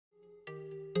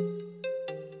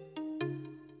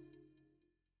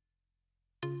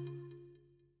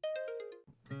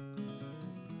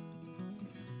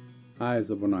Hi,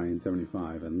 it's up on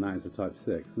 1975, and that is a Type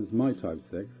 6. This is my Type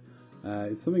 6.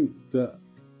 It's something that,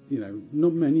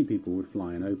 not many people would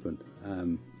fly and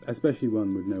open, especially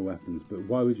one with no weapons. But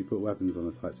why would you put weapons on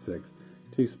a Type 6?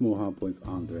 Two small hardpoints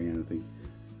aren't doing anything.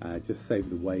 Just save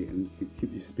the weight and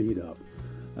keep your speed up.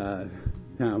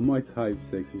 Now, my Type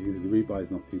 6, as you can see, the rebuy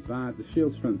is not too bad. The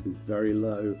shield strength is very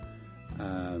low.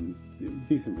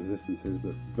 Decent resistances,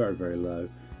 but very, very low.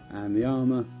 And the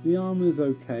armor is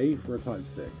okay for a Type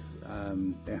 6.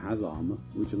 It has armor,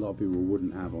 which a lot of people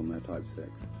wouldn't have on their Type 6.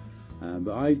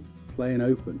 But I play an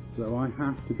open, so I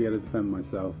have to be able to defend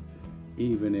myself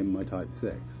even in my Type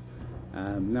 6.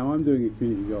 Now I'm doing a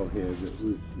community goal here that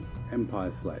was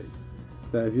Empire slaves.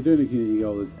 So if you're doing a community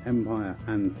goal that's Empire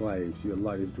and slaves, you're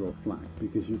likely to draw flak,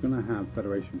 because you're going to have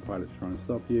Federation pilots trying to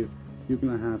stop you. You're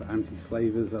going to have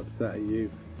anti-slavers upset at you.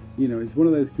 It's one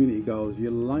of those community goals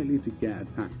you're likely to get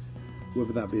attacked,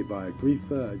 whether that be by a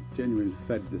griefer, a genuine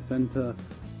Fed dissenter,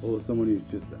 or someone who's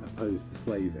just opposed to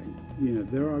slaving.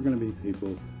 There are going to be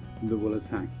people that will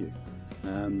attack you.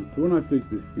 So when I flew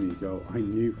to this community goal, I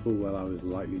knew full well I was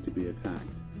likely to be attacked.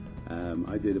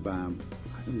 I did about,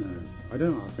 I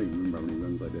can't remember how many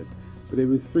runs I did, but it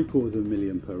was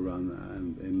 750,000 per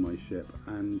run in my ship,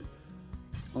 and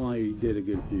I did a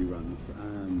good few runs.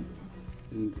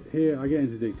 And here I get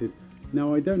interdicted.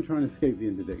 Now I don't try and escape the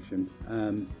interdiction.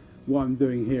 What I'm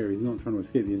doing here is not trying to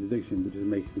escape the interdiction, but just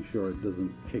making sure it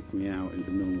doesn't kick me out into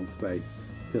normal space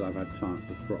till I've had a chance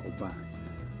to throttle back.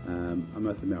 I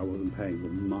must admit I wasn't paying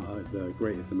the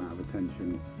greatest amount of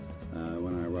attention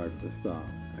when I arrived at the start.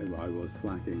 I was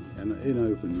slacking, and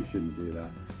in open you shouldn't do that.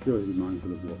 You always be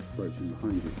mindful of what's approaching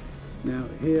behind you. Now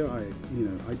here I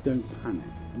don't panic,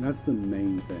 and that's the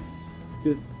main thing.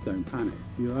 Just don't panic.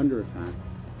 If you're under attack,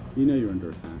 you're under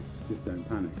attack, just don't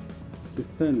panic.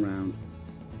 Just turn around,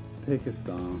 pick a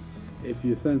star. If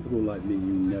you're sensible like me, you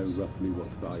know roughly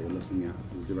what star you're looking at,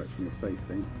 the direction you're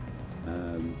facing.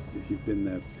 If you've been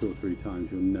there 2 or 3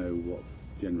 times, you'll know what's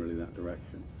generally that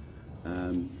direction.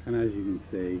 And as you can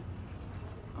see,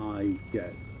 I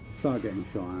start getting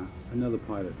shot at. Another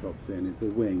pilot drops in. It's a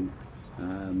wing.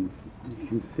 You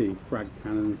can see frag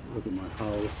cannons. Look at my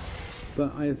hull.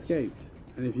 But I escaped.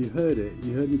 And if you heard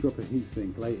me drop a heat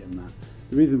sink late in that.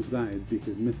 The reason for that is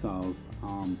because missiles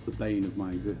are the bane of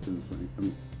my existence when it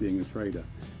comes to being a trader.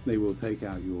 They will take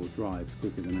out your drives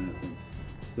quicker than anything.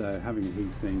 So having a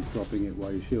heat sink, dropping it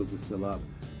while your shields are still up,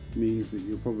 means that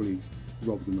you'll probably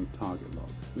rob them of target lock.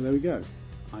 So there we go.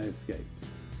 I escaped.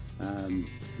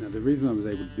 Now the reason I was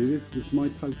able to do this is my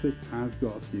Type 6 has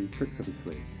got a few tricks up its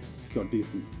sleeve. It's got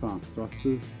decent fast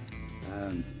thrusters.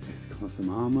 It's got some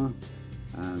armor.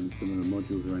 Some of the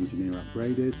modules are engineer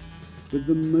upgraded, but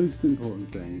the most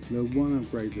important thing, the one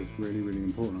upgrade that's really, really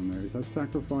important on there, is I've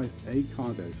sacrificed a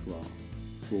cargo slot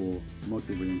for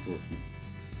module reinforcement.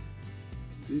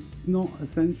 It's not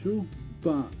essential,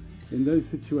 but in those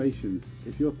situations,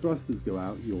 if your thrusters go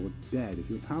out, you're dead. If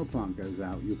your power plant goes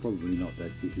out, you're probably not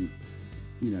dead, because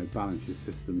you've balanced your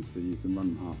system so you can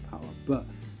run half power. But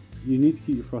you need to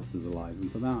keep your thrusters alive,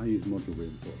 and for that I use module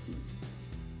reinforcement.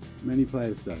 Many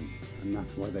players don't, and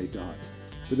that's why they die.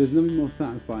 But there's nothing more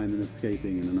satisfying than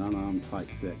escaping in an unarmed Type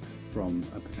 6 from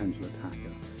a potential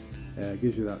attacker. It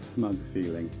gives you that smug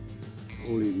feeling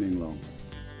all evening long.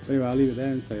 Anyway, I'll leave it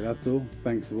there and say that's all.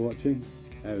 Thanks for watching.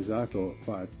 It was, I thought,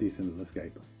 quite a decent little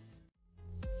escape.